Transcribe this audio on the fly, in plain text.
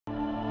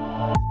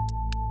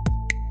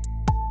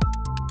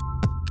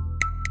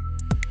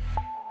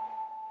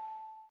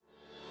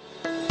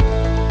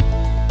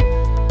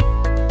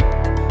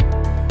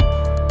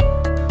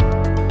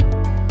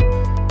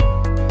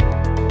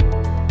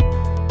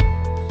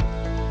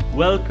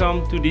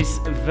Welcome to this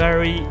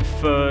very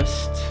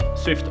first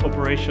SWIFT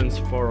Operations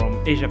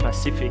Forum Asia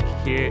Pacific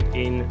here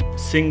in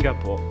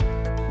Singapore.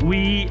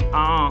 We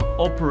are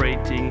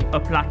operating a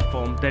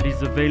platform that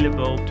is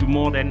available to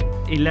more than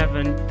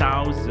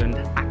 11,000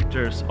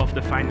 actors of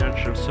the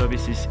financial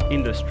services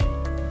industry.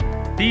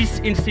 These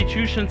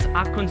institutions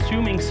are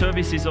consuming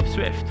services of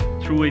SWIFT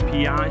through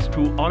APIs,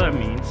 through other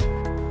means.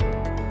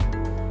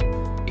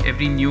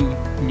 Every new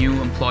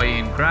employee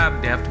in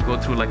Grab, they have to go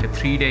through like a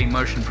 3-day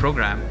immersion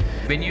program.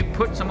 When you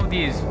put some of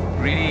these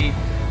really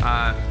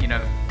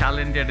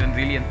talented and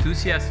really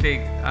enthusiastic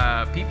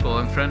people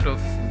in front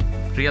of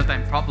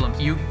real-time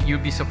problems,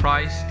 you'd be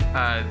surprised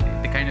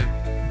the kind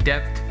of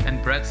depth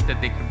and breadth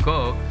that they could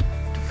go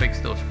to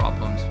fix those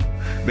problems.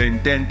 The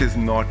intent is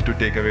not to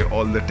take away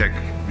all the tech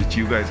which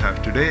you guys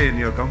have today in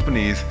your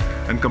companies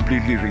and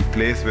completely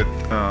replace with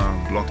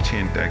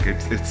blockchain tech.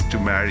 It's to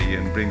marry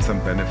and bring some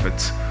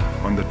benefits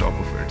on the top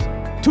of it.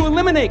 To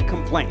eliminate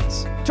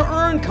complaints, to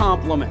earn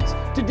compliments,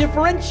 to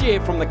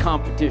differentiate from the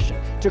competition,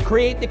 to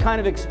create the kind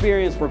of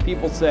experience where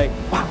people say,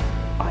 wow,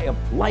 I have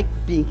liked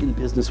being in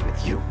business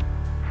with you.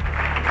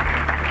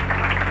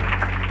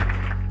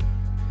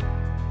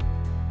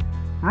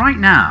 Right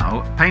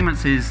now,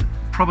 payments is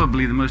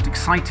probably the most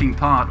exciting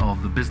part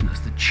of the business.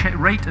 The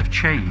rate of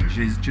change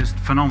is just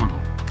phenomenal.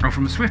 Well,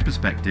 from a SWIFT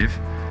perspective,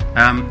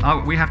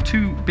 we have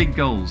two big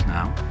goals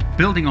now.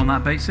 Building on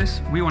that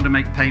basis, we want to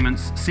make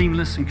payments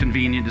seamless and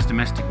convenient as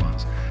domestic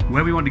ones.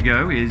 Where we want to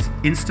go is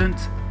instant,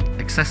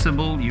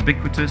 accessible,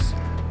 ubiquitous,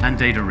 and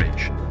data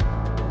rich.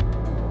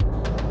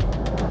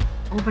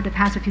 Over the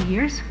past few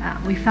years,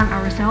 we found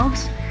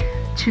ourselves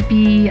to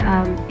be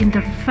in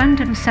the front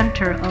and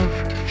center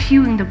of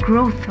fueling the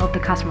growth of the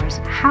customers.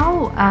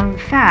 How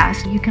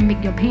fast you can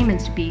make your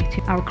payments be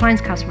to our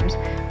clients' customers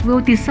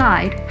will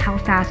decide how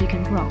fast you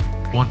can grow.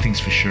 One thing's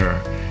for sure,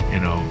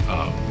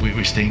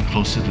 we're staying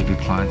closer to the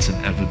clients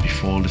than ever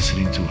before,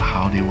 listening to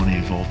how they want to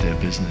evolve their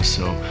business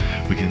so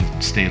we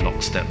can stay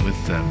lockstep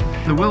with them.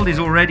 The world is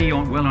already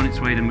well on its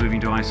way to moving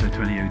to ISO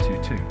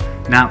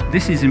 20022. Now,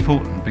 this is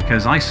important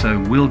because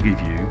ISO will give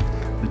you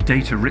the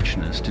data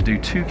richness to do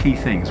two key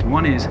things.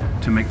 One is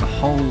to make the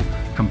whole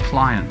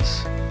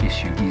compliance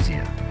issue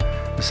easier.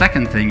 The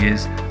second thing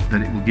is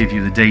that it will give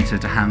you the data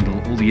to handle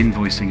all the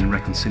invoicing and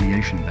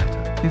reconciliation better.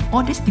 With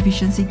all this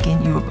efficiency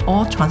gain, you will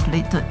all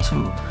translated to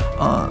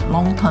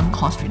long-term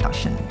cost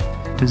reduction.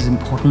 It is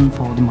important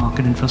for the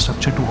market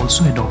infrastructure to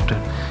also adopt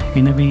it.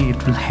 In a way,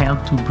 it will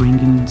help to bring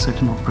in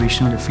certain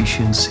operational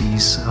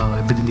efficiencies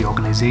within the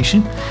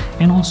organization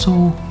and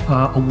also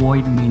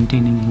avoid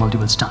maintaining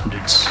multiple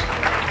standards.